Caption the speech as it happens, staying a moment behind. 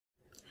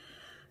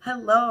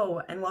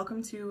Hello and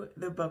welcome to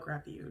the Book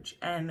Refuge,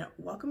 and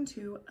welcome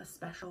to a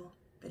special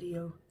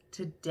video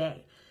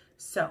today.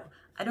 So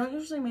I don't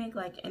usually make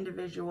like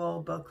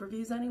individual book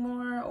reviews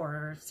anymore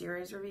or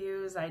series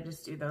reviews. I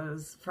just do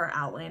those for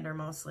Outlander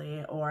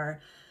mostly,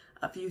 or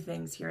a few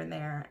things here and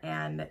there.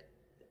 And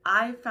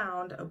I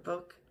found a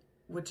book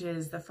which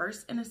is the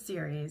first in a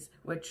series,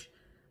 which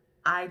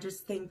I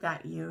just think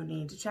that you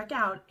need to check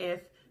out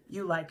if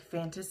you like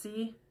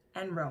fantasy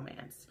and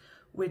romance,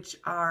 which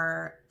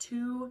are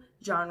two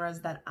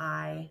genres that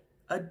I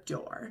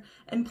adore.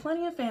 And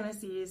plenty of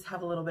fantasies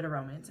have a little bit of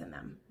romance in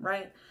them,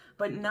 right?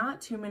 But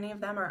not too many of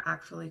them are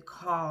actually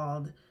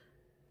called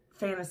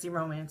fantasy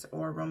romance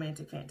or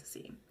romantic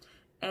fantasy.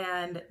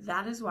 And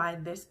that is why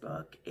this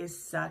book is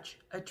such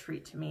a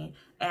treat to me.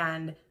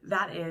 And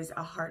that is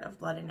A Heart of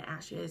Blood and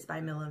Ashes by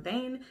Milla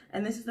Vane.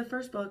 And this is the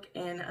first book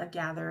in A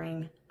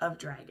Gathering of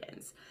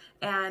Dragons.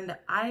 And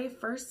I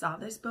first saw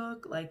this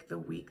book like the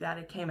week that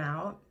it came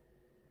out.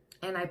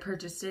 And I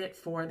purchased it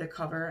for the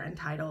cover and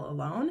title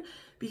alone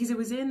because it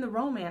was in the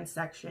romance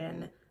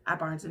section at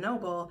Barnes &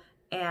 Noble,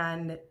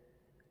 and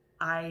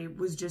I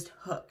was just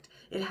hooked.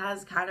 It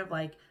has kind of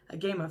like a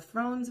Game of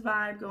Thrones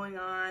vibe going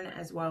on,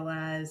 as well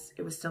as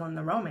it was still in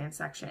the romance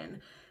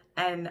section,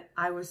 and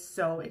I was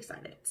so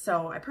excited.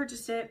 So I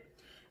purchased it,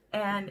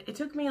 and it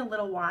took me a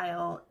little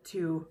while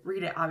to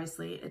read it.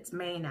 Obviously, it's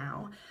May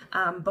now,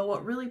 but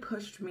what really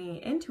pushed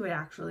me into it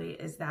actually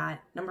is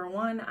that, number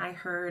one, I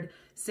heard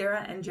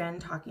Sarah and Jenn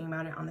talking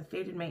about it on the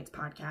Fated Mates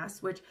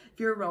podcast, which if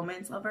you're a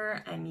romance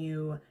lover and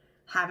you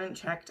haven't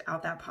checked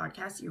out that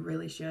podcast, you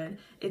really should.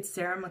 It's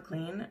Sarah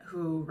McLean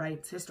who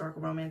writes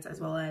historical romance, as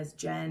well as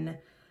Jenn,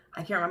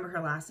 I can't remember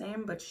her last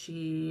name, but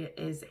she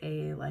is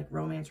a like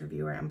romance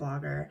reviewer and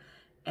blogger,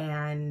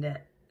 and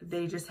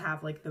they just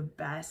have like the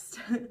best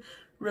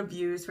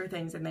reviews for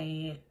things, and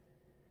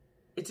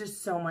it's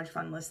just so much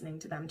fun listening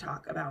to them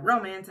talk about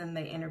romance, and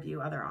they interview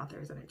other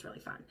authors, and it's really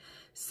fun.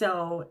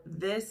 So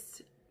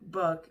this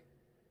book,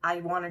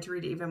 I wanted to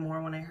read it even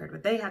more when I heard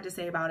what they had to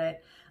say about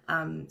it.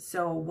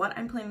 So what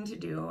I'm planning to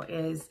do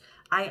is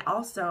I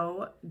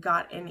also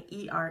got an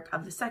e-arc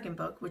of the second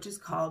book, which is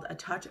called A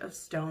Touch of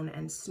Stone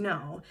and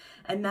Snow.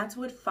 And that's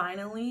what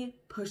finally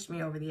pushed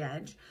me over the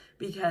edge,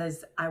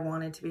 because I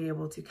wanted to be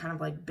able to kind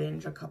of like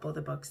binge a couple of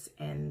the books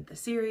in the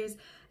series.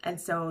 And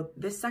so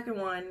this second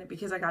one,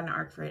 because I got an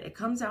arc for it, it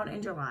comes out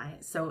in July.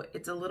 So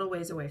it's a little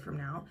ways away from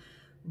now,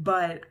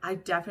 but I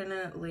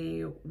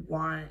definitely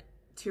want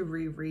to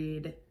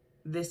reread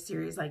this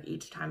series like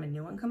each time a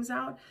new one comes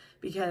out,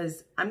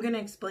 because I'm going to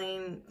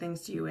explain things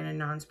to you in a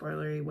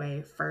non-spoilery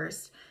way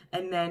first,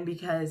 and then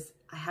because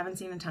I haven't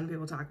seen a ton of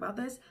people talk about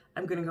this,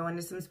 I'm going to go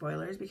into some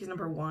spoilers, because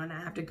number one, I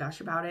have to gush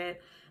about it,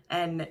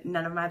 and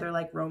none of my other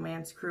like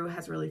romance crew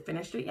has really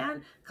finished it yet.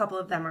 A couple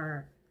of them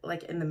are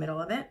like in the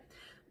middle of it,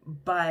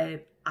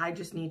 but I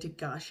just need to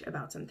gush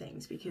about some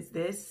things, because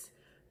this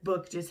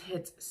book just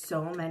hits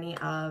so many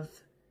of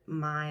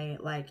my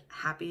like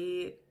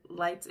happy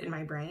lights in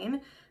my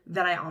brain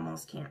that I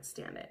almost can't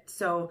stand it.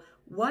 So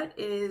what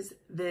is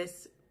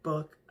this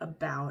book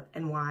about,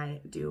 and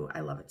why do I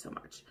love it so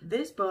much?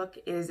 This book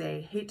is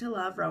a hate to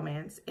love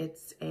romance.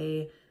 It's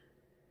I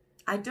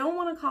don't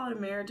want to call it a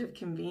marriage of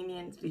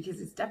convenience,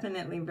 because it's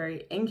definitely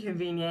very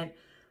inconvenient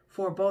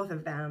for both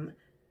of them,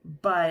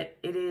 but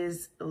it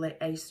is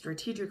a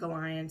strategic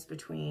alliance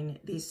between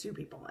these two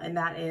people, and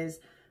that is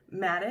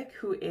Maddox,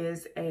 who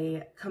is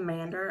a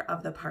commander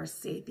of the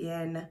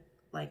Parsathian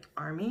like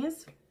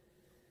armies,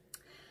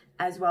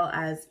 as well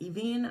as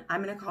Evine.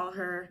 I'm going to call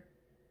her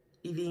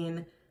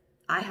Evine.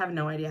 I have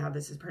no idea how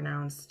this is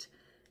pronounced.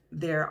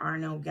 There are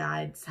no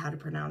guides how to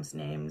pronounce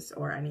names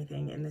or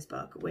anything in this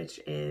book, which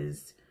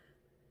is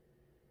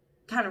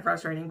kind of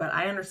frustrating, but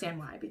I understand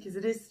why, because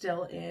it is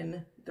still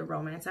in the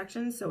romance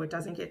section, so it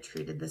doesn't get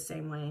treated the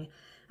same way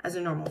as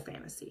a normal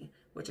fantasy,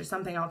 which is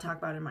something I'll talk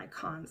about in my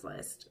cons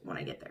list when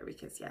I get there,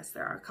 because yes,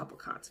 there are a couple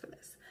cons for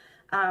this.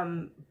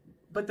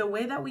 But the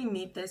way that we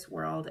meet this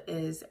world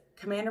is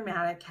Commander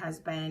Maddox has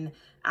been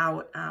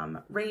out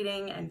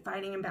raiding and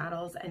fighting in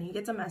battles, and he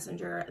gets a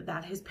messenger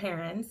that his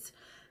parents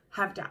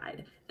have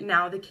died.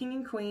 Now, the king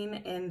and queen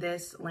in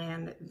this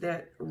land,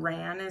 the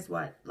Ran is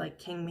what like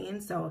king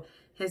means. So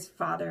his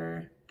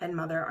father and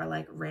mother are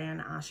like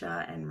Ran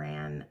Asha and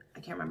Ran, I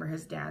can't remember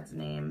his dad's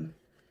name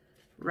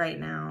right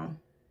now.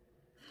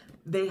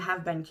 They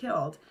have been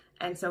killed,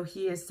 and so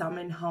he is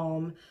summoned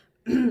home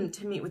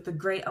to meet with the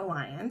Great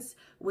Alliance,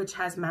 which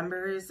has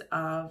members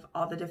of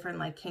all the different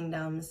like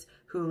kingdoms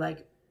who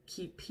like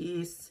keep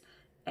peace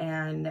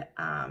and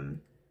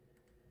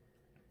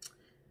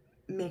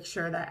make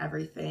sure that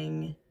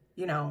everything,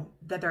 you know,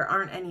 that there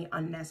aren't any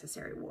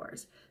unnecessary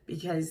wars,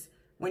 because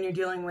when you're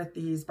dealing with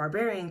these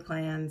barbarian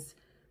clans,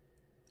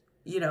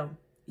 you know,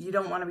 you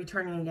don't want to be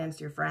turning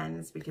against your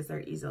friends, because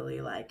they're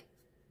easily like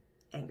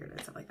angered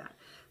and stuff like that.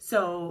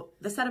 So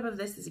the setup of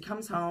this is he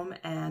comes home,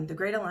 and the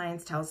Great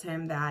Alliance tells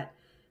him that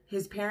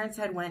his parents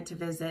had went to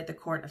visit the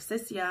court of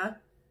Siscia,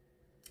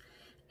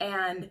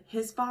 and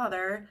his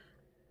father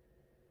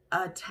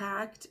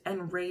attacked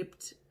and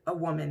raped a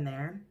woman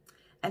there,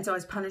 And so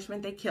as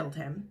punishment, they killed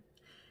him.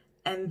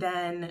 And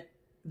then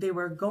they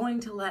were going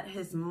to let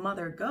his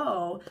mother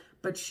go,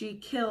 but she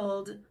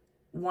killed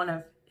one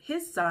of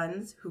his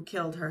sons who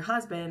killed her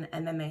husband,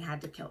 and then they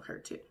had to kill her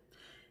too.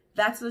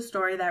 That's the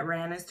story that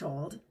Ran is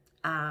told,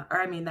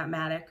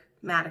 that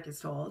Maddox is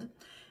told.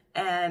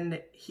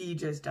 And he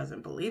just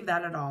doesn't believe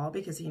that at all,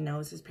 because he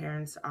knows his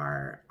parents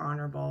are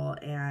honorable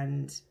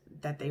and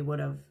that they would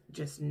have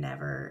just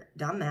never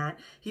done that.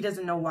 He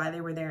doesn't know why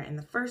they were there in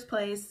the first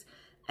place.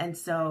 And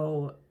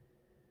so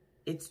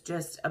it's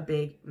just a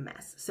big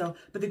mess. So,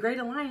 but the Great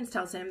Alliance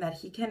tells him that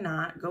he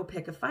cannot go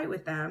pick a fight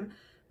with them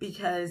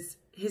because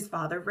his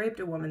father raped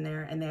a woman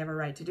there and they have a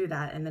right to do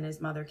that. And then his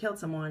mother killed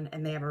someone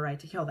and they have a right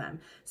to kill them.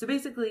 So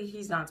basically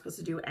he's not supposed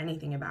to do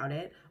anything about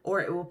it,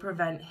 or it will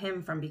prevent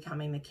him from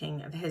becoming the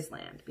king of his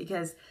land.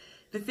 Because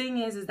the thing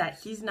is that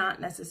he's not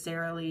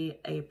necessarily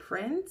a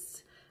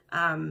prince,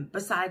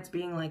 besides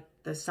being like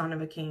the son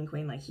of a king and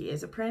queen, like he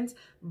is a prince,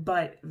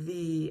 but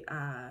the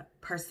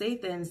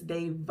Parsathans,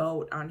 they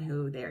vote on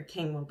who their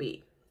king will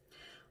be.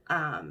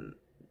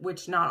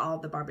 Which not all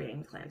the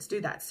barbarian clans do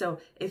that. So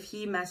if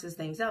he messes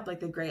things up, like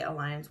the Great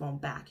Alliance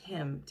won't back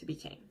him to be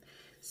king.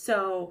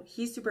 So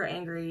he's super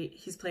angry.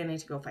 He's planning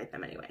to go fight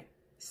them anyway.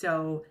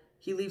 So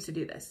he leaves to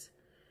do this.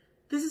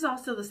 This is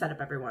also the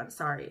setup, everyone.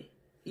 Sorry.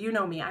 You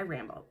know me, I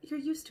ramble. You're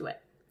used to it.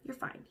 You're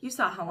fine. You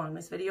saw how long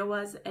this video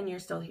was and you're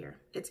still here.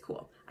 It's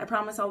cool. I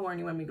promise I'll warn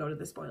you when we go to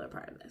the spoiler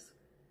part of this.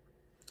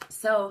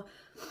 So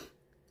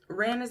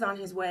Ran is on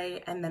his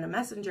way, and then a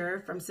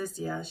messenger from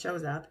Siscia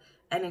shows up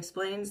and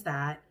explains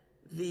that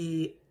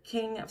the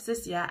king of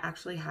Siscia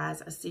actually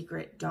has a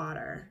secret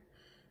daughter.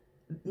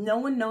 No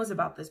one knows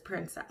about this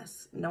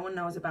princess. No one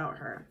knows about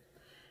her.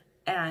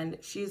 And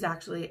she's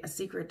actually a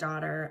secret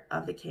daughter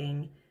of the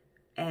king.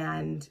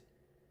 And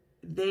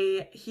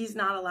he's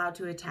not allowed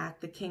to attack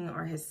the king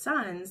or his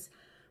sons.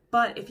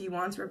 But if he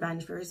wants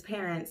revenge for his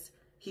parents,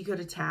 he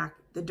could attack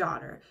the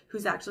daughter,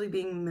 who's actually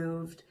being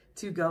moved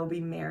to go be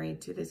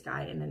married to this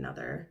guy in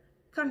another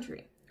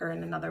country or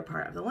in another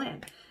part of the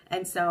land.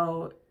 And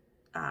so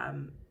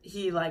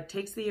he like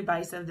takes the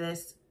advice of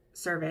this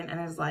servant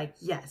and is like,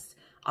 yes,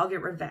 I'll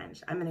get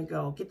revenge. I'm going to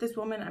go get this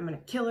woman. I'm going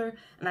to kill her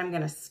and I'm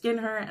going to skin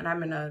her and I'm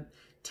going to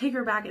take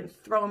her back and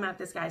throw him at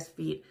this guy's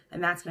feet.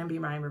 And that's going to be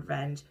my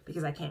revenge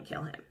because I can't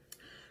kill him.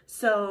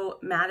 So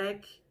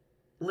Maddox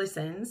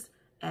listens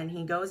and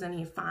he goes and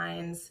he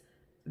finds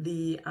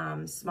the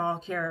small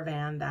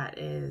caravan that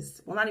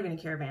is, well, not even a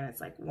caravan.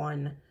 It's like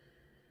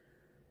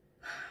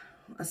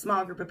a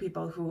small group of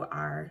people who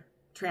are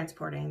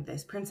transporting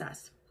this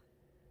princess.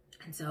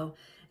 And so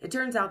it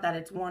turns out that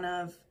it's one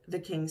of the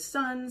king's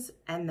sons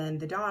and then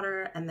the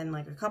daughter, and then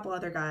like a couple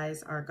other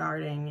guys are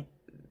guarding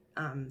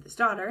this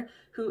daughter,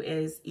 who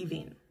is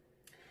Yvain.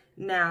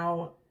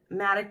 Now,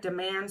 Maddox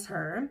demands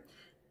her,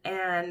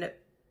 and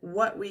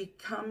what we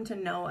come to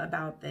know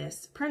about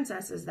this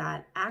princess is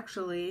that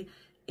actually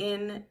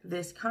in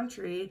this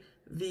country,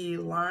 the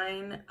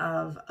line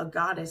of a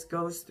goddess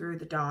goes through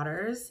the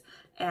daughters,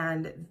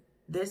 and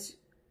this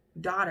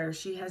daughter,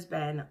 she has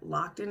been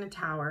locked in a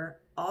tower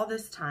all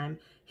this time,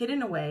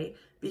 hidden away,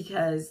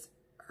 because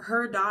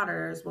her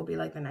daughters will be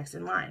like the next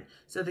in line.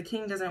 So the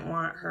king doesn't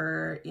want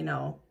her, you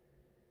know,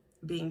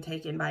 being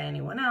taken by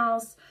anyone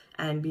else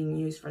and being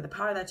used for the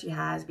power that she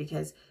has,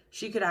 because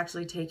she could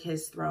actually take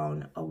his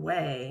throne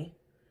away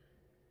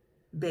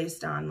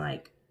based on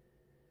like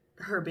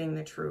her being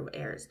the true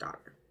heir's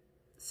daughter.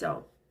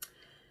 So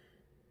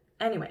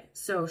anyway,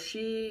 so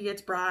she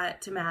gets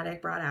brought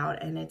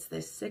out, and it's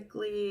this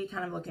sickly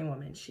kind of looking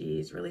woman.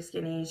 She's really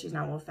skinny. She's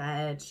not well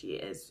fed. She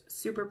is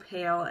super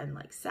pale and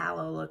like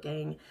sallow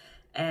looking,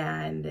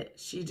 and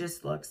she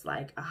just looks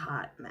like a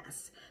hot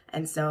mess.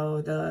 And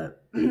so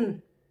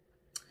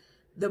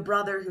the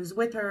brother who's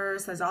with her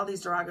says all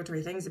these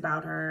derogatory things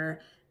about her,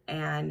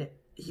 and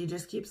he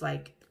just keeps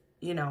like,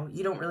 you know,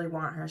 you don't really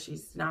want her.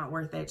 She's not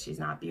worth it. She's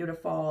not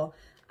beautiful.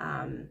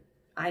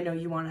 I know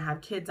you want to have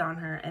kids on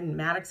her. And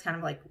Maddox kind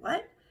of like,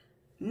 what?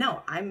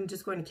 No, I'm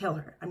just going to kill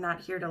her. I'm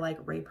not here to like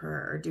rape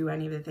her or do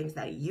any of the things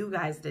that you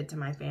guys did to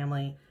my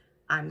family.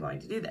 I'm going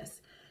to do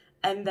this.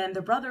 And then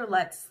the brother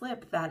lets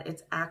slip that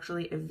it's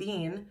actually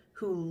Yvain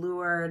who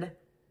lured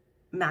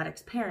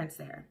Maddox's parents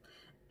there.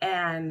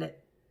 And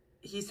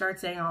he starts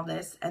saying all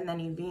this, and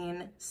then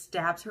Yvain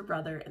stabs her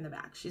brother in the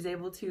back. She's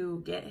able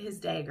to get his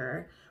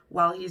dagger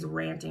while he's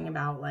ranting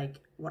about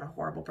like what a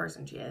horrible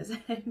person she is,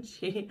 and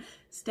she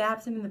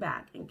stabs him in the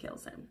back and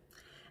kills him.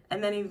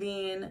 And then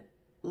Yvain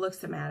looks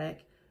to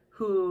Maddox,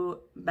 who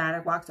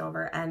Maddox walks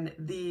over, and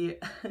the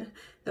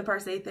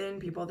Parsathan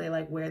people, they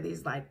like wear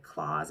these like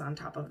claws on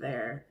top of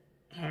their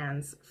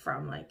hands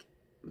from like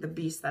the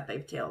beast that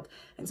they've killed.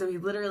 And so he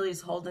literally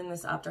is holding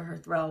this up to her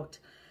throat,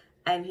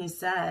 and he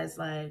says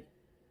like,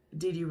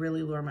 did you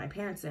really lure my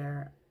parents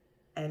there?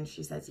 And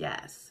she says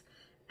yes.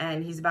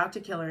 And he's about to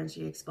kill her, and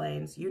she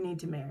explains, you need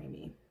to marry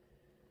me.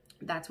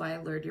 That's why I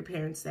lured your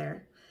parents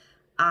there.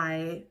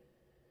 I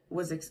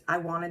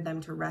wanted them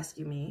to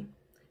rescue me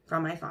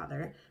from my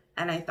father,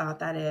 and I thought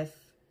that if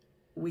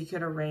we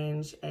could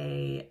arrange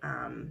a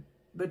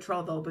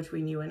betrothal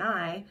between you and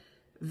I,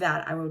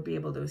 that I would be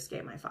able to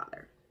escape my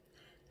father.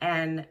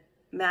 And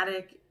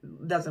Maddox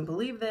doesn't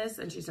believe this,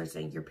 and she starts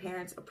saying, your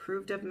parents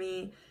approved of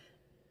me.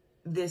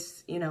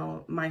 This, you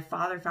know, my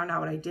father found out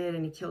what I did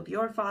and he killed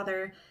your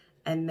father.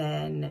 And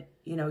then,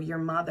 you know, your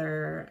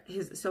mother,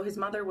 his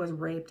mother was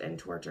raped and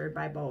tortured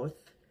by both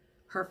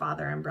her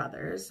father and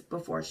brothers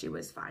before she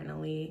was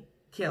finally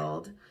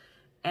killed.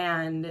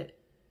 And,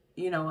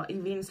 you know,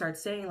 Evine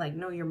starts saying, like,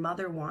 no, your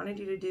mother wanted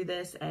you to do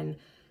this. And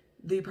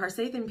the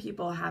Parsathan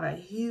people have a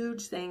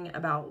huge thing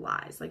about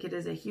lies. Like, it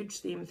is a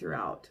huge theme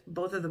throughout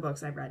both of the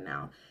books I've read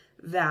now,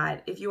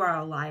 that if you are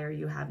a liar,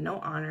 you have no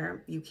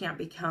honor. You can't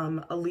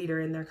become a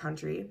leader in their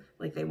country.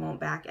 Like, they won't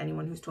back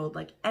anyone who's told,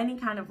 like, any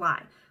kind of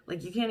lie.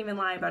 Like, you can't even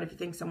lie about if you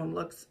think someone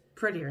looks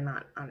pretty or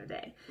not on a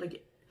day.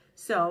 Like,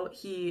 so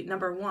he,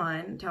 number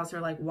one, tells her,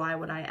 like, why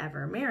would I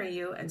ever marry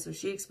you? And so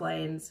she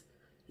explains,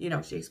 you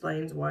know, she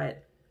explains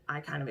what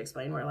I kind of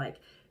explained, where, like,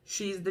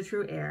 she's the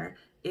true heir.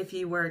 If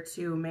he were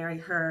to marry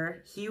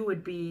her, he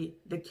would be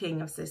the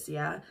king of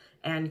Scythia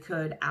and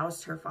could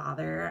oust her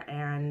father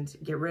and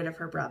get rid of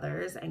her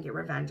brothers and get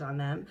revenge on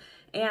them.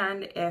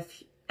 And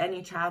if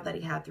any child that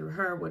he had through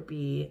her would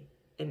be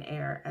an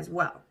heir as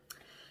well.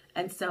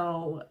 And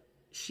so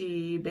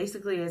she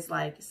basically is,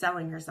 like,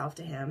 selling herself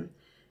to him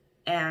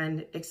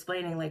and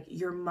explaining, like,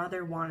 your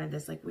mother wanted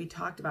this. Like, we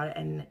talked about it.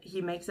 And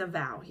he makes a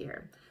vow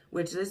here,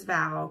 which this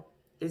vow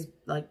is,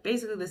 like,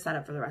 basically the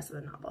setup for the rest of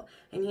the novel.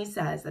 And he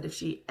says that if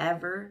she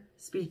ever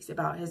speaks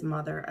about his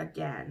mother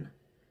again,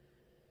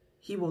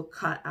 he will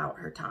cut out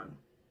her tongue,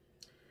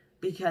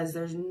 because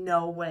there's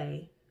no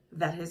way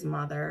that his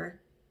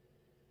mother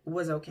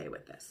was okay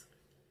with this.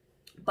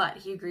 But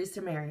he agrees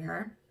to marry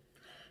her,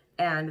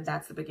 and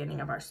that's the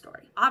beginning of our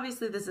story.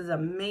 Obviously, this is a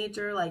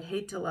major, like,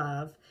 hate to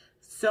love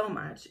so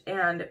much,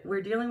 and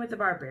we're dealing with the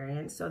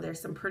barbarians, so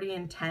there's some pretty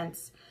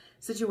intense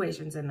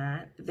situations in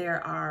that.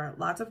 There are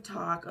lots of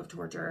talk of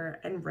torture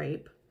and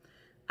rape,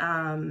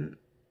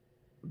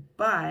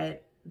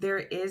 but there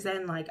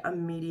isn't, like,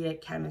 immediate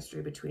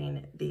chemistry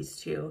between these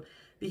two,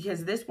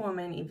 because this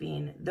woman,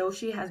 Evine, though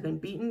she has been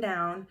beaten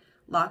down,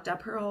 locked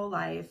up her whole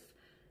life,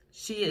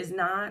 she is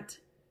not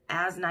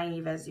as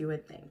naive as you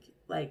would think.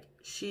 Like,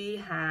 she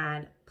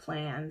had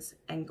plans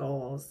and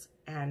goals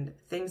and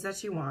things that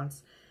she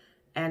wants,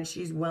 and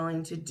she's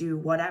willing to do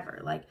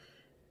whatever. Like,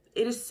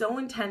 it is so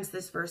intense,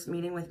 this first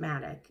meeting with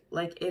Maddox.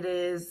 Like, it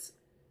is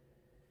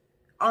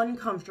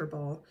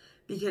uncomfortable,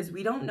 because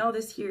we don't know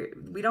this here.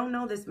 We don't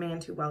know this man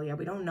too well yet.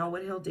 We don't know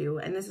what he'll do.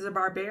 And this is a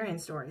barbarian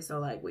story. So,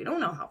 like, we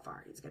don't know how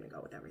far he's going to go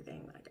with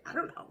everything. Like, I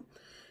don't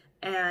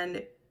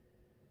know.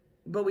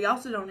 But we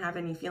also don't have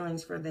any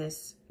feelings for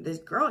this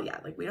girl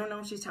yet. Like, we don't know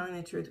if she's telling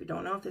the truth. We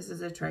don't know if this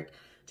is a trick.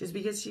 Just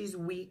because she's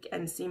weak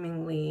and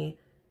seemingly,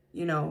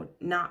 you know,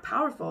 not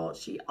powerful,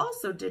 she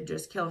also did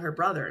just kill her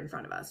brother in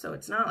front of us. So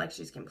it's not like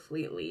she's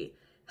completely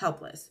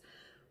helpless.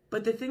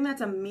 But the thing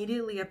that's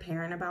immediately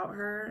apparent about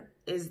her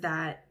is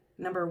that,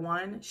 number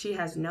one, she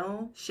has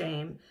no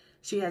shame,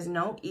 she has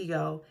no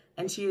ego,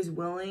 and she is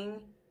willing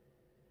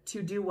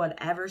to do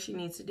whatever she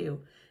needs to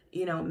do.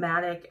 You know,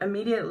 Maddox,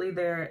 immediately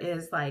there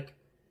is, like,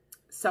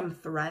 some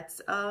threats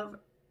of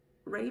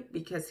rape,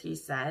 because he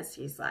says,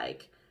 he's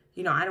like,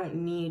 you know, I don't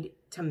need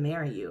to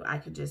marry you. I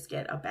could just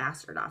get a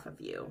bastard off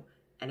of you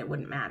and it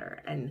wouldn't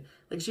matter. And,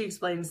 like, she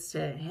explains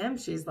to him,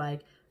 she's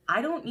like,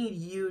 I don't need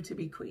you to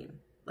be queen.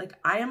 Like,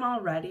 I am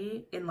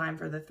already in line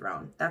for the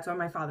throne. That's why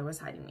my father was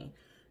hiding me.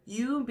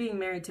 You being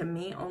married to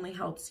me only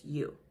helps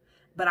you.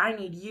 But I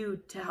need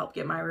you to help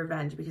get my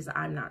revenge, because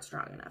I'm not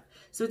strong enough.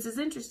 So it's this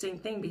interesting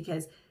thing,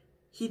 because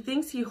he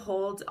thinks he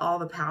holds all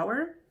the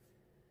power,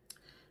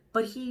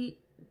 but he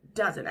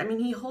doesn't. I mean,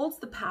 he holds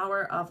the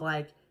power of,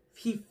 like,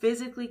 he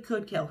physically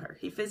could kill her.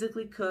 He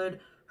physically could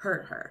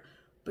hurt her.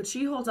 But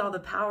she holds all the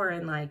power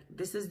in, like,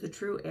 this is the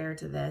true heir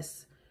to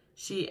this.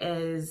 She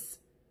is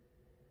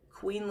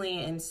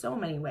queenly in so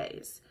many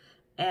ways.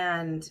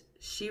 And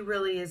she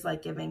really is,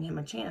 like, giving him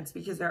a chance,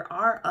 because there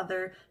are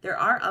other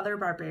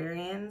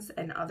barbarians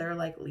and other,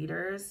 like,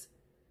 leaders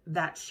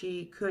that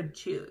she could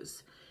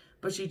choose.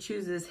 But she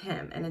chooses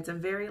him. And it's a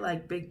very,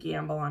 like, big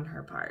gamble on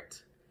her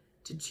part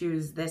to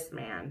choose this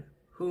man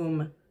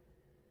whom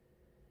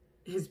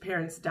his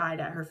parents died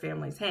at her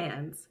family's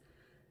hands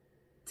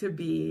to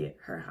be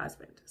her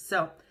husband.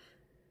 So,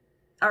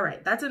 all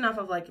right, that's enough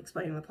of, like,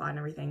 explaining the plot and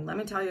everything. Let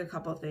me tell you a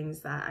couple of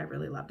things that I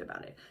really loved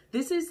about it.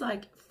 This is,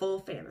 like, full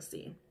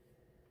fantasy.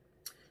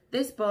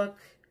 This book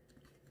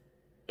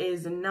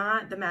is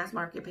not the mass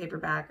market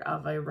paperback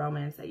of a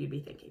romance that you'd be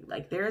thinking.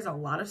 Like, there is a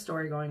lot of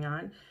story going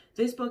on.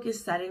 This book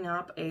is setting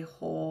up a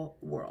whole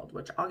world,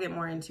 which I'll get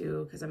more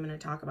into, because I'm going to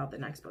talk about the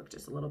next book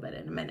just a little bit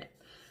in a minute.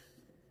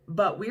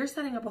 But we're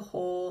setting up a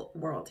whole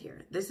world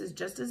here. This is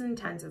just as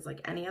intense as,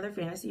 like, any other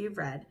fantasy you've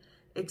read,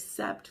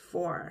 except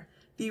for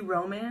the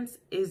romance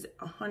is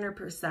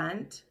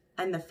 100%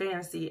 and the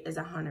fantasy is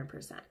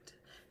 100%.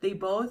 They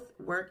both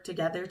work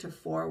together to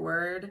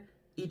forward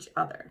each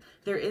other.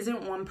 There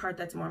isn't one part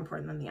that's more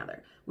important than the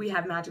other. We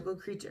have magical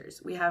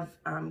creatures. We have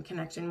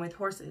connection with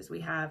horses. We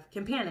have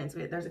companions.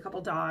 There's a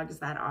couple dogs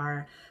that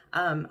are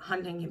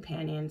hunting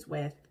companions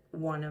with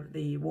one of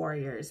the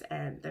warriors,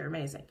 and they're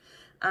amazing.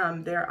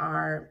 There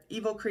are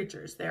evil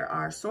creatures. There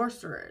are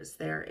sorcerers.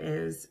 There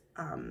is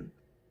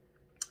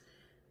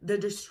the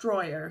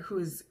destroyer,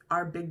 who's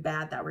our big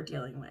bad that we're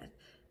dealing with.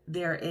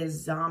 There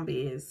is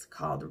zombies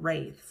called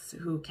wraiths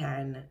who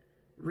can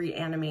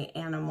reanimate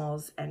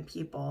animals and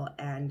people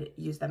and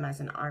use them as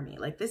an army.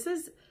 Like, this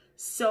is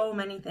so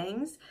many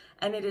things,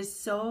 and it's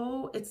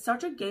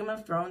such a Game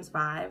of Thrones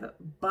vibe,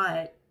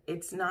 but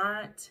it's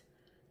not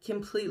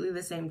completely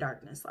the same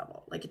darkness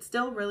level. Like, it's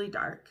still really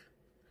dark,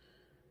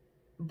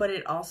 but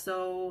it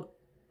also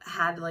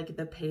had like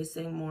the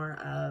pacing more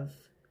of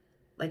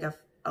like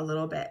a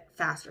little bit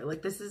faster.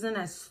 Like, this isn't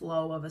as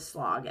slow of a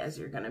slog as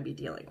you're going to be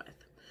dealing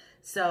with.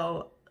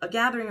 So, A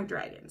Gathering of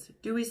Dragons.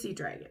 Do we see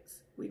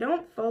dragons? We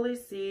don't fully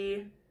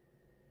see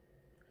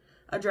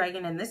a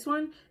dragon in this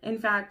one. In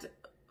fact,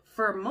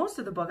 for most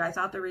of the book, I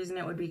thought the reason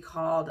it would be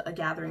called A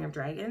Gathering of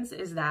Dragons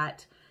is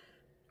that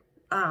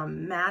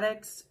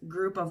Maddox's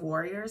group of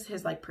warriors,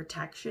 his like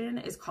protection,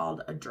 is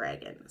called a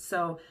dragon.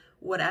 So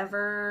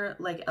whatever,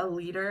 like a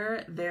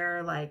leader,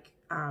 their like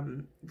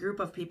group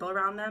of people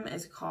around them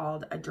is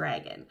called a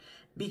dragon,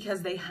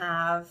 because they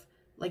have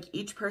like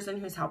each person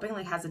who's helping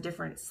like has a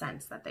different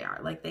sense that they are.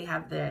 Like they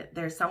have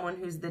there's someone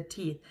who's the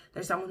teeth,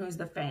 there's someone who's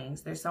the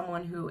fangs, there's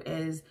someone who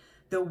is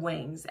the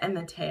wings and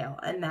the tail,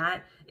 and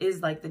that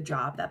is like the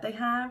job that they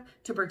have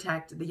to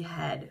protect the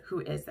head, who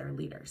is their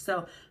leader.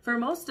 So for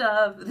most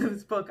of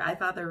this book, I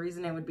thought the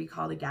reason it would be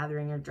called A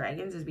Gathering of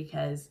Dragons is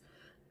because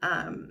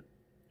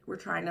we're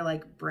trying to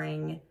like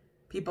bring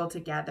people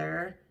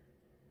together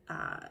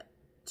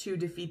to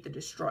defeat the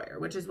destroyer,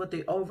 which is what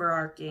the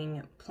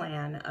overarching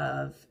plan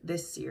of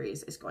this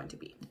series is going to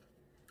be.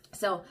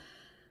 So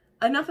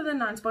enough of the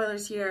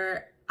non-spoilers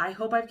here. I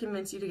hope I've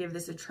convinced you to give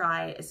this a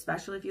try,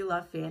 especially if you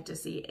love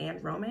fantasy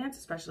and romance,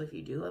 especially if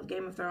you do love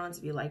Game of Thrones,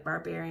 if you like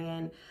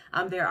Barbarian.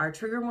 There are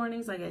trigger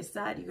warnings, like I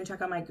said. You can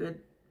check out my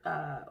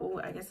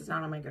I guess it's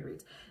not on my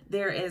Goodreads.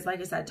 There is, like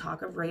I said,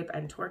 talk of rape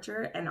and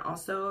torture, and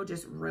also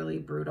just really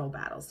brutal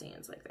battle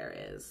scenes. Like, there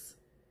is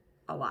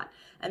a lot.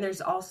 And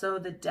there's also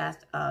the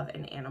death of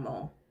an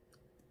animal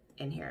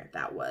in here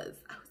I was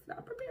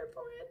not prepared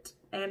for it,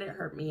 and it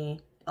hurt me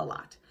a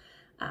lot.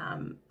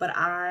 But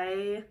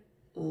I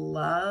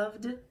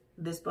loved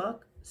this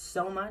book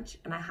so much,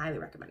 and I highly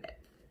recommend it.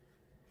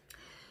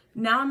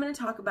 Now I'm going to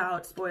talk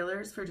about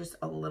spoilers for just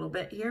a little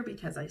bit here,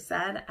 because I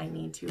said I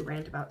need to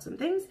rant about some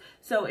things.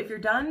 So if you're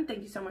done,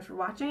 thank you so much for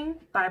watching.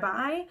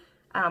 Bye-bye.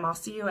 I'll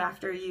see you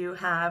after you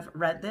have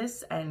read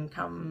this, and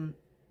come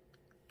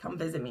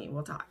visit me.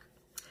 We'll talk.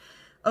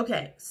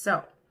 Okay,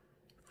 so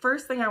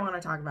first thing I want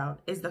to talk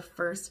about is the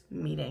first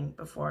meeting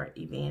before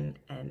Yvain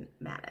and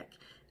Maddox.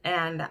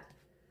 And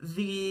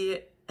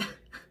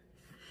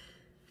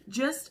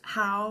just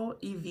how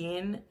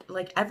Yvain,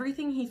 like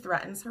everything he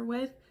threatens her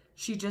with,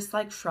 she just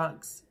like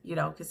shrugs, you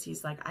know, because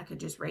he's like, I could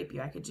just rape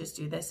you. I could just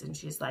do this. And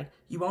she's like,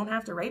 you won't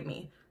have to rape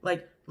me.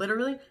 Like,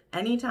 literally,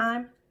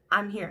 anytime,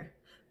 I'm here.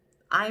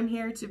 I'm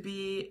here to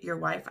be your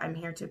wife. I'm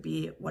here to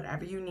be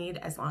whatever you need.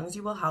 As long as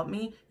you will help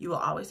me, you will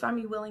always find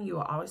me willing. You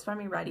will always find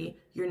me ready.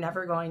 You're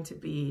never going to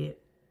be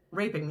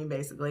raping me,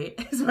 basically,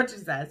 is what she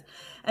says.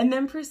 And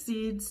then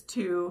proceeds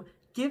to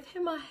give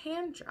him a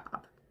hand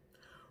job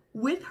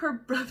with her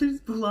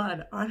brother's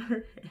blood on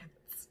her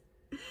hands.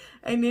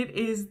 And it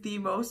is the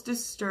most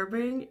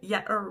disturbing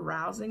yet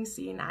arousing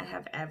scene I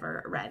have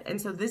ever read. And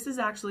so this is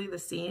actually the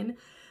scene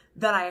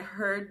that I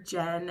heard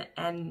Jenn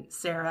and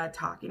Sarah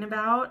talking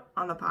about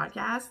on the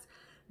podcast,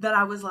 that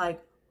I was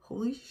like,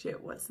 holy shit,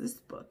 what's this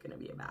book gonna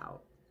be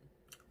about?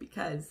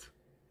 Because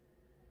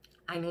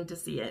I need to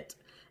see it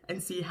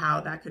and see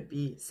how that could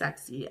be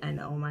sexy. And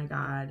oh my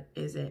God,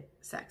 is it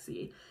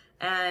sexy?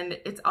 And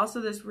it's also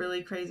this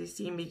really crazy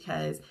scene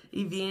because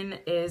Yvain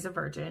is a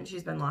virgin.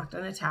 She's been locked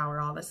in a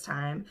tower all this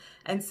time.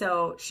 And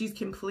so she's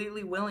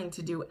completely willing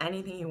to do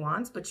anything he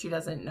wants, but she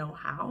doesn't know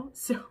how.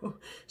 So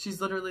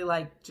she's literally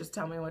like, just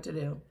tell me what to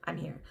do. I'm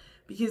here.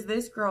 Because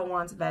this girl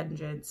wants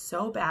vengeance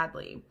so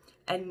badly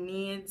and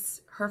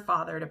needs her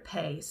father to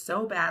pay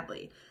so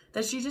badly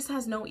that she just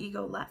has no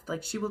ego left.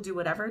 Like, she will do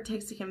whatever it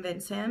takes to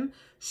convince him.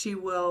 She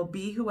will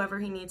be whoever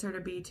he needs her to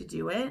be to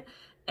do it.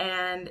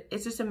 And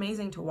it's just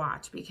amazing to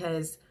watch,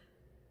 because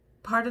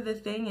part of the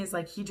thing is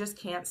like, he just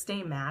can't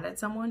stay mad at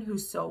someone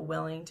who's so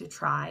willing to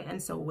try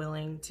and so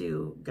willing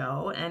to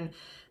go. And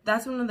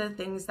that's one of the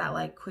things that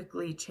like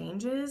quickly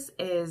changes,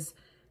 is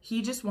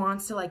he just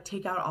wants to like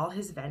take out all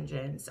his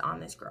vengeance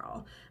on this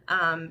girl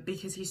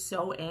because he's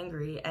so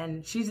angry.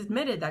 And she's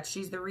admitted that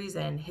she's the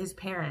reason his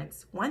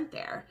parents went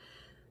there.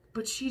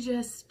 But she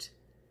just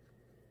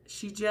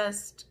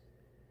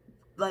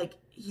like,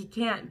 he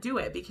can't do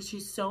it because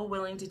she's so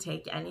willing to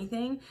take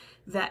anything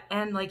that,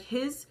 and like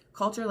his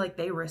culture, like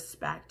they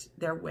respect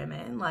their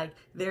women, like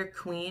their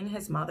queen,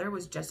 his mother,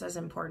 was just as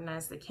important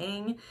as the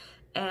king.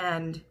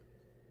 And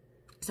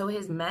so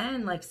his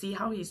men like see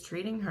how he's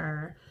treating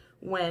her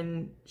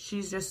when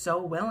she's just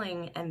so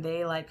willing, and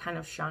they like kind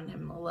of shun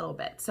him a little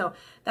bit. So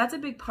that's a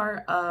big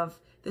part of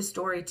the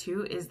story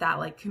too, is that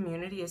like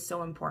community is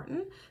so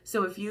important.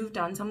 So if you've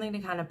done something to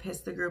kind of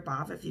piss the group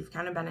off, if you've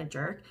kind of been a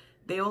jerk,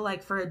 they will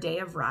like for a day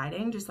of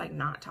riding just like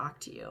not talk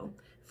to you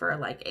for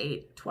like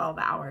 8-12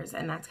 hours,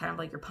 and that's kind of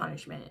like your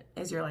punishment,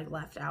 is you're like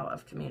left out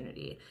of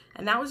community.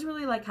 And that was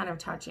really like kind of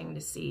touching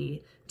to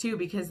see too,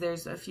 because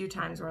there's a few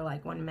times where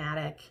like when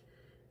Maddox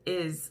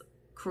is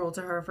cruel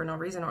to her for no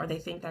reason, or they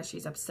think that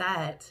she's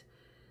upset,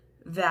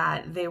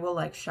 that they will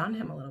like shun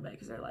him a little bit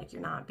because they're like,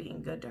 you're not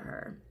being good to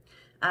her.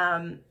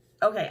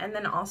 Okay, and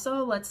then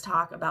also let's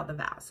talk about the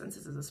vow, since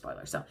this is a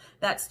spoiler. So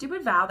that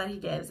stupid vow that he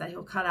gives, that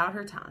he'll cut out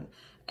her tongue,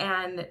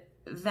 and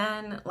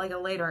then like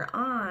later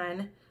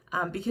on,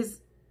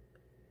 because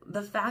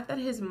the fact that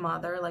his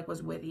mother like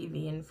was with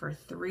Yvonne for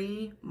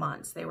 3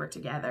 months, they were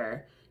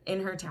together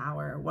in her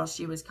tower while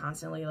she was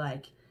constantly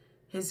like,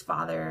 his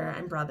father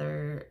and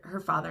brother,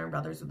 her father and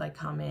brothers would like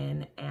come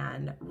in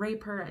and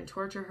rape her and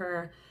torture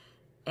her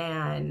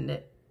and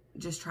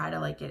just try to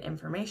like get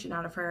information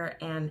out of her.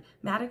 And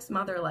Maddox's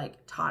mother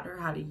like taught her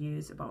how to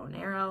use a bow and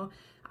arrow,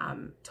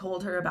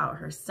 told her about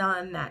her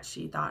son, that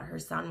she thought her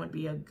son would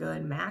be a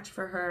good match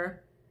for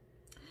her.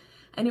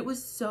 And it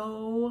was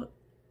so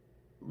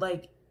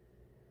like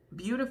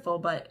beautiful,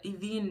 but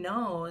Yvonne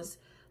knows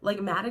like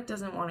Maddox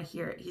doesn't want to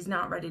hear it. He's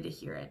not ready to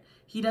hear it.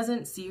 He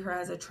doesn't see her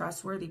as a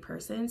trustworthy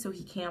person, so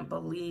he can't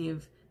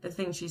believe the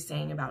things she's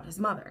saying about his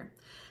mother.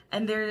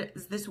 And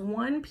there's this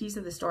one piece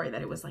of the story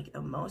that it was like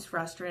the most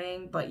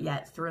frustrating but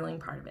yet thrilling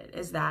part of it,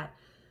 is that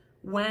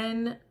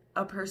when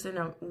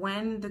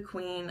the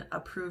queen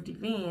approved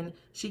Yvonne,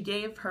 she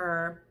gave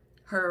her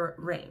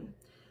ring.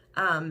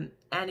 And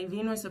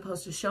Yvonne was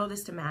supposed to show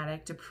this to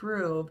Maddox to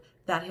prove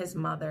that his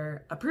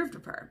mother approved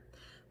of her.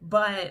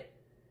 But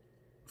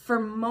for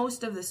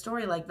most of the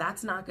story, like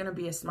that's not going to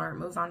be a smart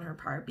move on her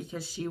part,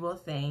 because she will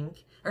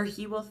think, or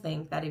he will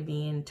think, that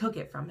Yvonne took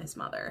it from his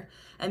mother,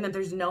 and that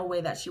there's no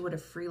way that she would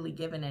have freely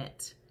given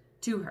it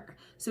to her.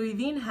 So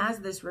Yvonne has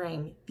this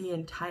ring the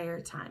entire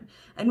time.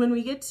 And when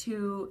we get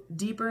to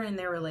deeper in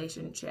their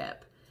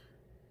relationship,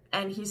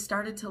 and he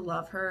started to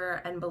love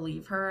her and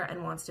believe her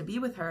and wants to be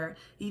with her,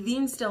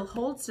 Yvonne still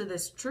holds to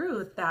this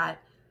truth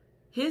that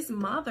his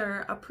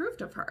mother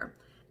approved of her.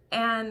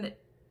 And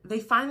they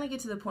finally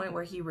get to the point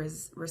where he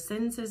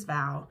rescinds his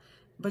vow,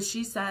 but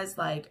she says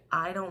like,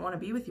 I don't want to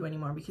be with you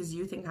anymore because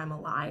you think I'm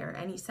a liar.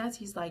 And he says,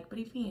 he's like, but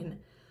Yvonne,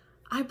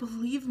 I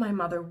believe my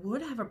mother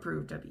would have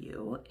approved of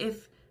you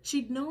if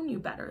she'd known you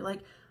better. Like,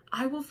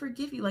 I will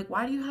forgive you. Like,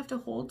 why do you have to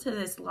hold to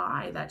this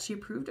lie that she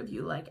approved of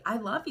you? Like, I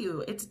love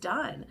you. It's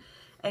done.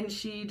 And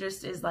she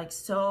just is like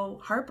so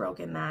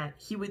heartbroken that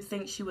he would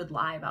think she would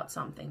lie about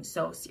something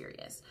so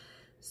serious.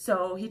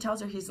 So he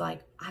tells her, he's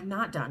like, I'm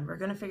not done. We're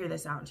going to figure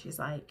this out. And she's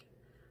like,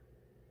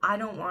 I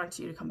don't want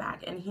you to come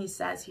back. And he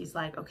says, he's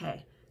like,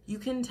 okay, you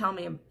can talk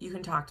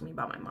to me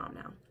about my mom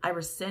now. I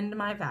rescind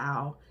my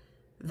vow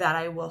that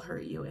I will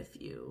hurt you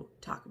if you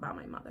talk about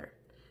my mother.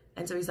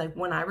 And so he's like,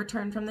 when I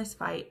return from this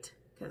fight,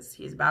 because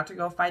he's about to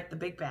go fight the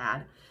big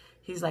bad,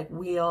 he's like,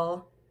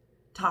 we'll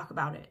talk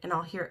about it and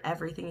I'll hear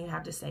everything you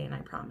have to say, and I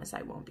promise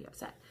I won't be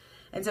upset.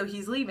 And so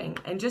he's leaving,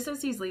 and just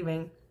as he's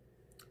leaving,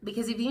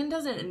 because Yvonne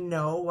doesn't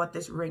know what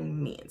this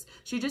ring means,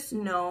 she just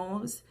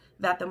knows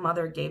that the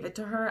mother gave it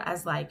to her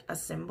as like a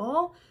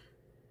symbol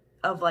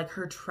of like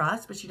her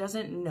trust, but she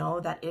doesn't know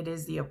that it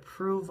is the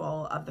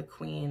approval of the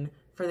queen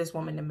for this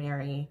woman to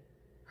marry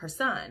her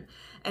son.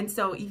 And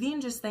so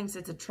Yvonne just thinks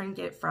it's a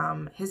trinket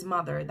from his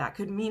mother that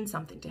could mean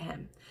something to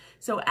him.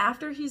 So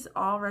after he's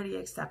already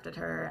accepted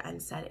her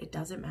and said, it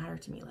doesn't matter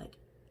to me, like,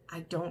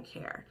 I don't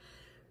care,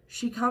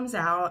 she comes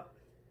out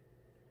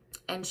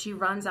and she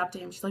runs up to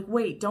him. She's like,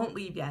 wait, don't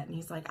leave yet. And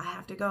he's like, I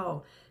have to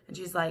go. And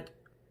she's like,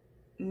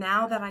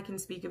 now that I can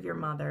speak of your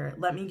mother,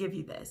 let me give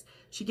you this.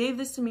 She gave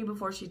this to me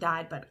before she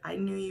died, but I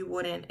knew you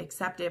wouldn't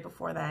accept it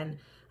before then.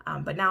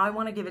 But now I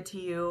want to give it to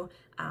you.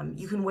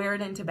 You can wear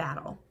it into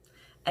battle.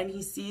 And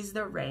he sees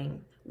the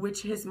ring,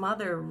 which his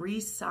mother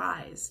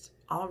resized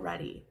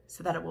already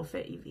so that it will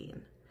fit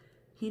Yvonne.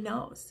 He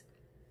knows.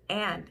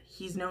 And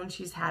he's known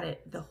she's had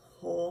it the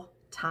whole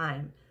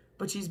time,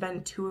 but she's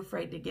been too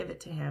afraid to give it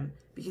to him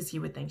because he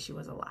would think she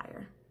was a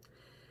liar.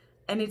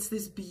 And it's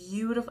this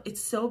beautiful,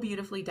 it's so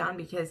beautifully done,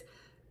 because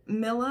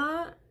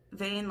Milla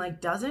Vane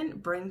like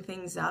doesn't bring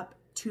things up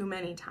too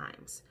many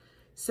times.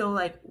 So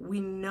like we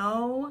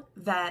know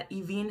that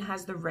Yvonne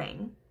has the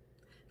ring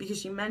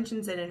because she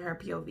mentions it in her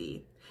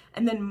POV.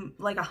 And then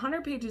like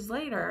 100 pages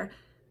later,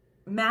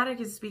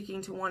 Maddox is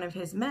speaking to one of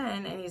his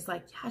men and he's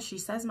like, yeah, she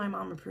says my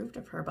mom approved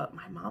of her, but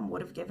my mom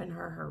would have given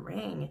her her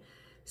ring.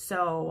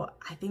 So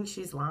I think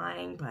she's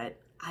lying, but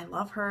I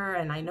love her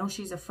and I know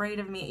she's afraid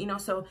of me, you know.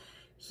 So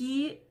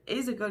he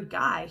is a good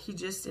guy. He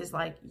just is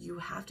like, you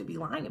have to be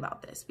lying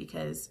about this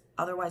because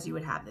otherwise you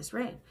would have this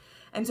ring.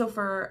 And so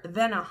for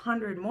then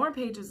 100 more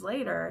pages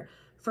later,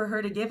 for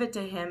her to give it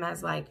to him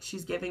as like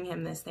she's giving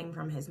him this thing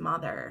from his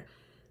mother,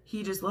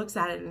 he just looks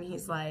at it and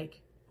he's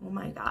like, oh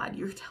my God,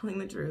 you're telling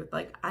the truth.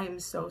 Like, I'm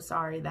so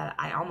sorry that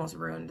I almost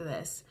ruined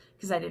this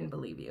because I didn't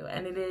believe you.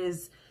 And it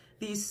is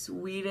the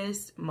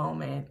sweetest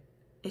moment.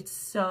 It's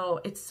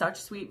such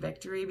sweet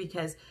victory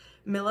because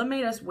Milla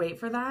made us wait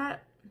for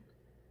that.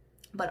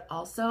 But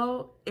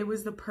also, it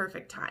was the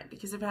perfect time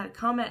because if it had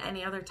come at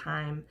any other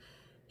time,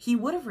 he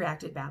would have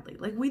reacted badly.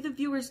 Like, we the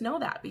viewers know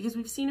that because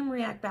we've seen him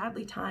react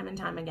badly time and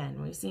time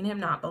again. We've seen him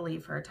not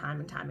believe her time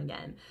and time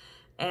again.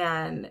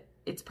 And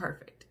it's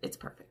perfect. It's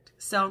perfect.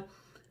 So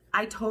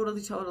I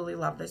totally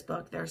love this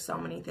book. There's so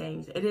many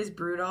things. It is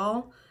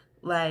brutal,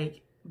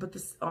 like, but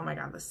this, oh my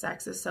God, the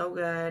sex is so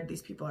good.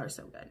 These people are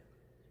so good.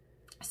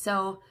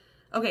 So,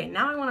 okay,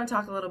 now I want to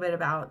talk a little bit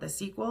about the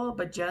sequel,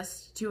 but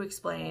just to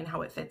explain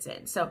how it fits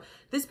in. So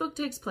this book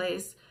takes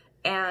place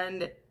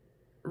and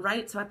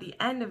so at the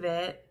end of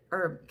it,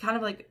 or kind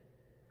of like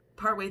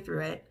partway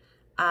through it,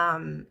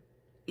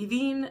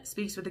 Yvain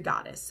speaks with the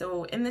goddess.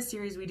 So in this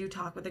series, we do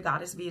talk with the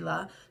goddess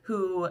Vila,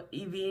 who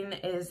Yvain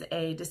is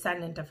a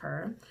descendant of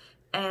her.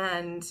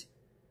 And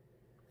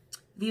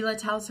Vila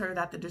tells her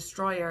that the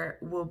destroyer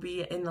will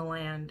be in the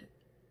land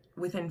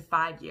within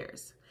 5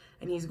 years.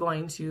 And he's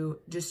going to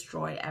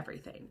destroy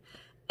everything.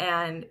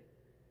 And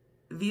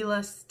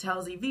Vila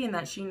tells Yvain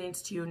that she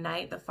needs to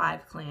unite the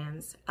 5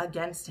 clans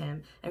against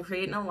him and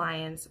create an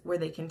alliance where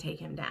they can take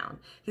him down.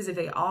 Because if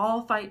they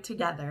all fight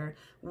together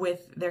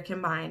with their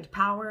combined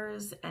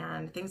powers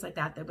and things like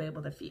that, they'll be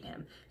able to defeat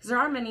him. Because there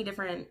are many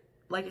different,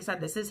 like I said,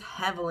 this is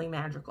heavily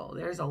magical.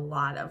 There's a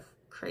lot of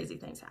crazy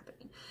things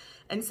happening.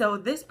 And so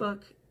this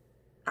book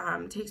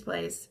takes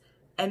place,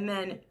 and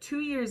then 2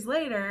 years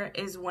later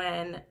is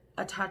when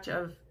A Touch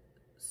of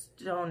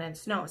Stone and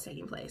Snow is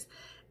taking place.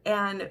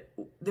 And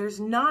there's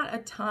not a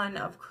ton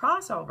of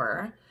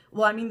crossover.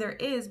 Well, I mean, there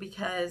is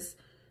because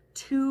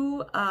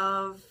 2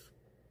 of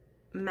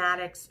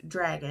Maddox's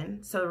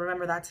dragon, so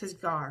remember that's his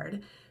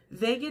guard,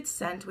 they get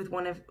sent with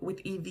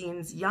with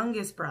Yvain's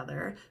youngest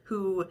brother,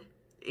 who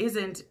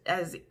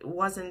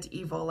wasn't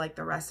evil like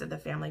the rest of the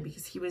family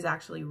because he was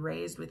actually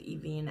raised with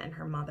Yvain and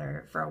her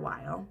mother for a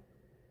while.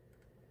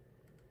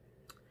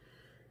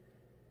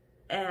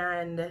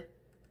 And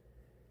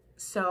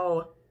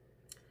so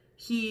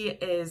he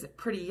is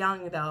pretty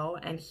young though,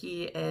 and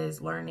he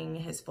is learning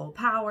his full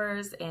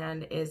powers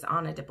and is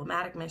on a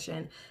diplomatic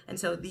mission. And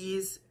so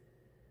these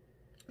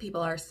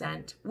people are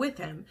sent with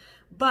him,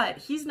 but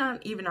he's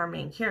not even our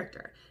main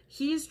character.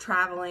 He's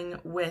traveling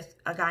with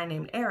a guy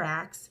named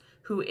Arax,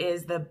 who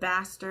is the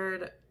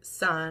bastard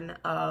son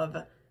of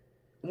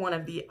one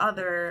of the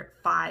other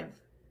 5,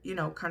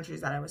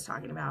 countries that I was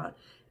talking about.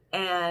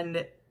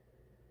 And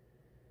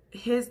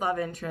his love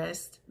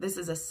interest, this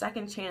is a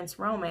second chance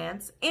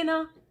romance in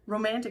a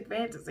romantic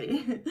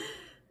fantasy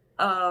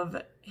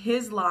of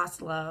his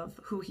lost love,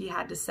 who he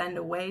had to send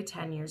away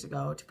 10 years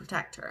ago to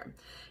protect her.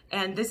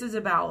 And this is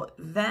about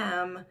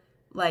them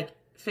like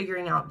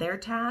figuring out their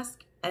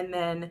task, and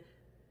then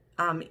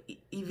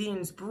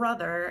Yvain's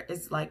brother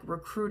is like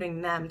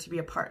recruiting them to be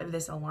a part of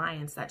this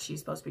alliance that she's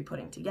supposed to be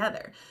putting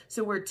together.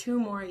 So we're 2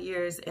 more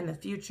years in the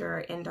future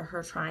into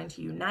her trying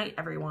to unite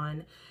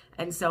everyone.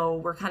 And so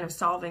we're kind of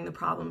solving the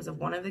problems of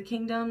one of the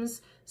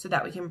kingdoms so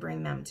that we can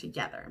bring them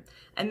together.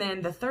 And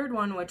then the third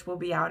one, which will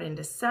be out in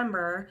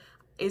December,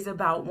 is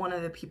about one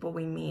of the people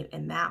we meet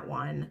in that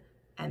one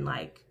and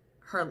like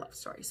her love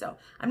story. So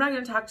I'm not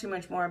going to talk too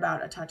much more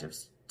about A Touch of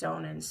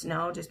Stone and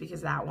Snow just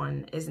because that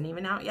one isn't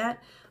even out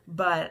yet.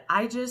 But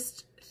I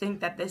just think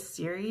that this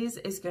series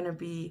is going to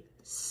be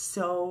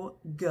so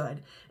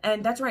good.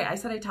 And that's right, I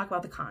said I'd talk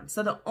about the cons.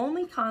 So the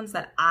only cons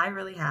that I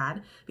really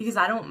had, because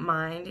I don't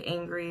mind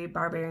angry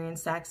barbarian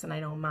sex and I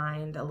don't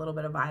mind a little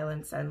bit of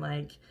violence and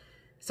like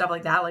stuff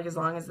like that, like as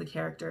long as the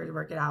characters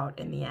work it out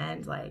in the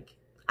end, like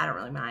I don't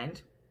really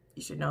mind.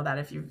 You should know that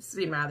if you've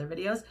seen my other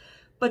videos.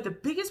 But the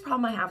biggest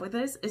problem I have with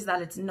this is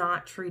that it's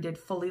not treated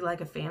fully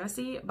like a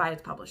fantasy by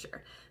its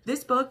publisher.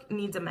 This book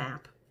needs a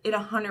map. It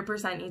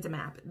 100% needs a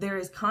map. There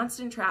is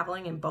constant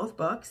traveling in both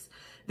books.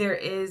 There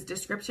is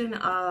description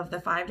of the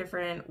 5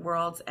 different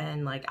worlds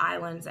and like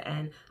islands,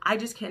 and I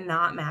just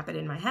cannot map it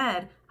in my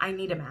head. I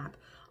need a map.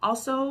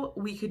 Also,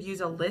 we could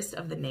use a list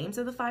of the names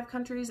of the 5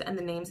 countries and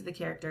the names of the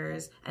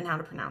characters and how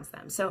to pronounce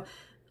them. So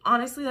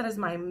honestly, that is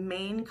my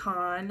main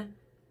con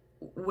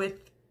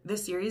with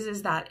this series,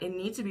 is that it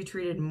needs to be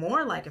treated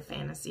more like a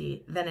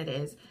fantasy than it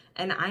is.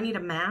 And I need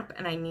a map,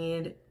 and I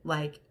need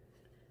like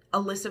a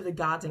list of the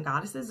gods and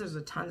goddesses. There's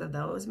a ton of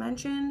those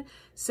mentioned.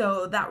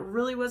 So that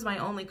really was my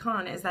only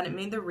con, is that it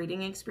made the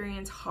reading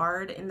experience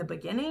hard in the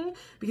beginning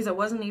because I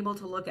wasn't able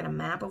to look at a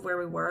map of where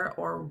we were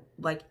or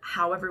like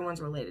how everyone's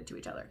related to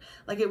each other.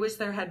 Like I wish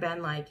there had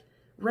been like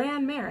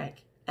Ran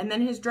Merrick and then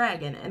his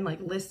dragon and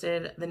like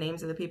listed the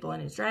names of the people in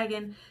his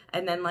dragon,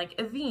 and then like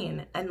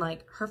Yvain and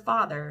like her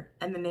father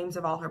and the names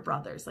of all her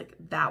brothers. Like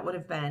that would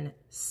have been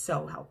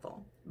so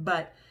helpful.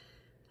 But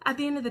at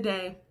the end of the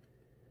day,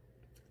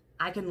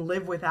 I can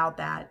live without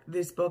that.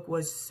 This book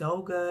was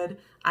so good.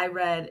 I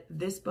read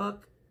this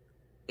book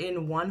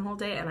in one whole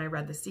day, and I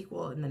read the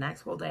sequel in the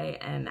next whole day,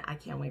 and I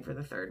can't wait for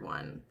the third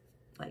one.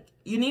 Like,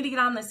 you need to get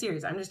on this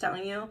series. I'm just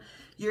telling you,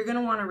 you're going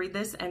to want to read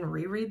this and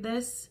reread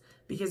this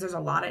because there's a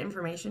lot of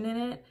information in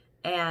it.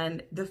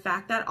 And the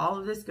fact that all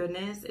of this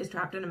goodness is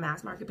trapped in a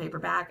mass market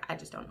paperback, I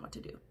just don't know what to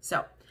do.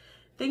 So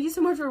thank you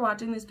so much for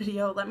watching this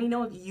video. Let me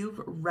know if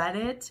you've read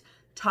it.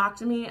 Talk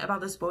to me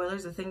about the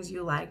spoilers, the things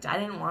you liked. I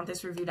didn't want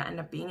this review to end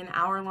up being an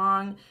hour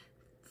long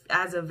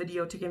as a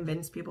video to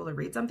convince people to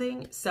read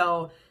something.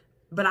 So,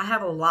 but I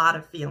have a lot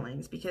of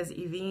feelings because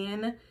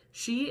Evine,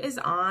 she is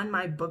on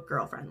my book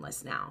girlfriend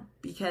list now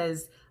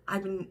because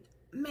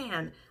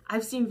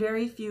I've seen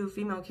very few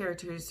female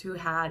characters who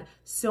had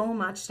so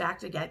much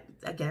stacked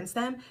against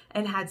them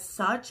and had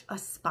such a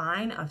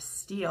spine of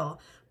steel,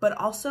 but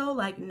also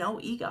like no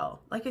ego.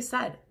 Like I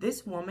said,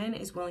 this woman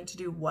is willing to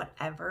do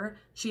whatever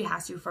she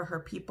has to for her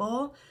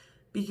people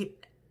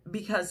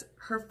because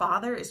her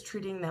father is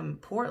treating them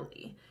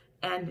poorly.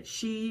 And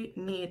she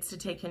needs to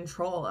take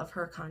control of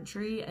her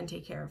country and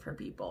take care of her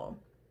people.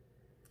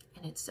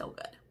 And it's so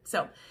good.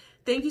 So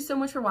thank you so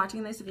much for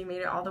watching this. If you made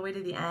it all the way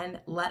to the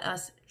end, let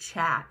us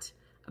chat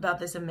about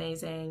this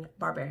amazing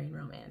Barbarian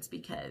romance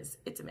because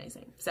it's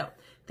amazing. So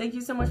thank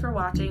you so much for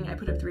watching. I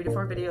put up 3 to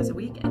 4 videos a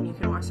week and you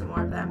can watch some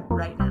more of them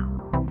right now.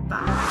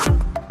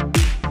 Bye.